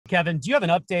Kevin, do you have an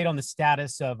update on the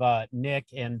status of Nick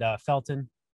and Felton?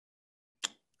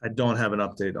 I don't have an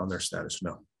update on their status.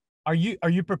 No. Are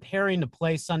you preparing to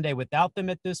play Sunday without them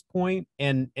at this point?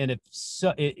 And if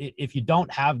so, if you don't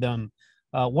have them,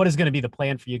 what is going to be the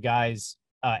plan for you guys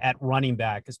at running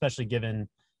back, especially given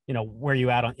where you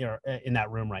at in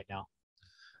that room right now?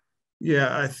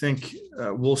 Yeah, I think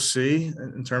we'll see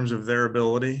in terms of their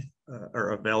ability or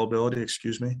availability.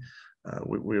 Excuse me.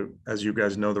 We, as you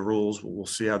guys know the rules, we'll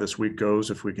see how this week goes,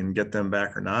 if we can get them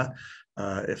back or not.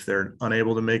 If they're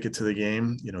unable to make it to the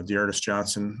game, Dearness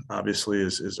Johnson obviously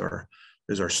is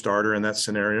our starter in that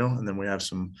scenario, and then we have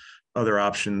some other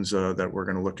options that we're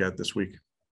going to look at this week.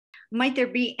 Might there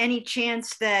be any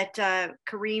chance that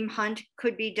Kareem Hunt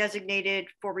could be designated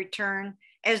for return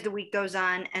as the week goes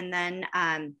on, and then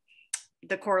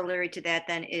the corollary to that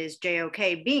then is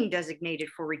JOK being designated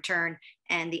for return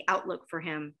and the outlook for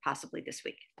him possibly this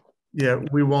week? Yeah,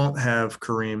 we won't have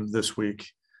Kareem this week,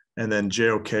 and then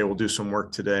JOK will do some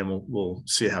work today, and we'll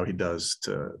see how he does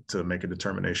to make a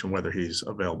determination whether he's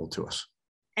available to us.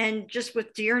 And just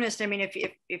with Dearness, I mean,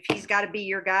 if he's got to be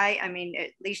your guy, I mean, at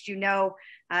least he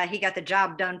got the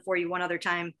job done for you one other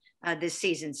time this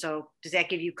season. So does that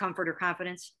give you comfort or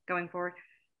confidence going forward?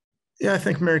 Yeah, I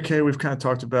think, Mary Kay, we've kind of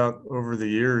talked about over the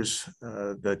years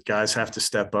that guys have to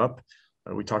step up.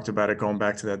 We talked about it going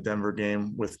back to that Denver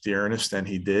game with Dearness, and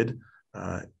he did.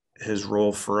 His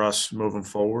role for us moving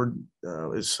forward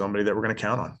is somebody that we're going to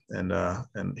count on,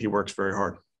 and he works very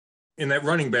hard. In that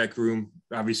running back room,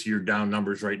 obviously you're down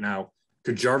numbers right now.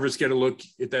 Could Jarvis get a look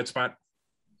at that spot?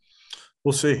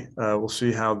 We'll see. We'll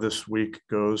see how this week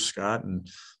goes, Scott, and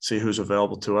see who's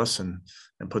available to us and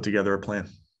put together a plan.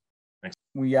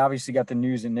 We obviously got the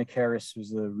news that Nick Harris was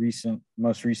the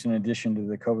most recent addition to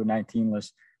the COVID-19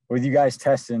 list. With you guys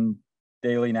testing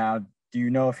daily now, do you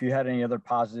know if you had any other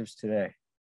positives today?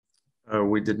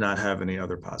 We did not have any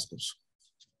other positives.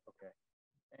 Okay.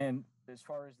 And as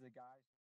far as the guys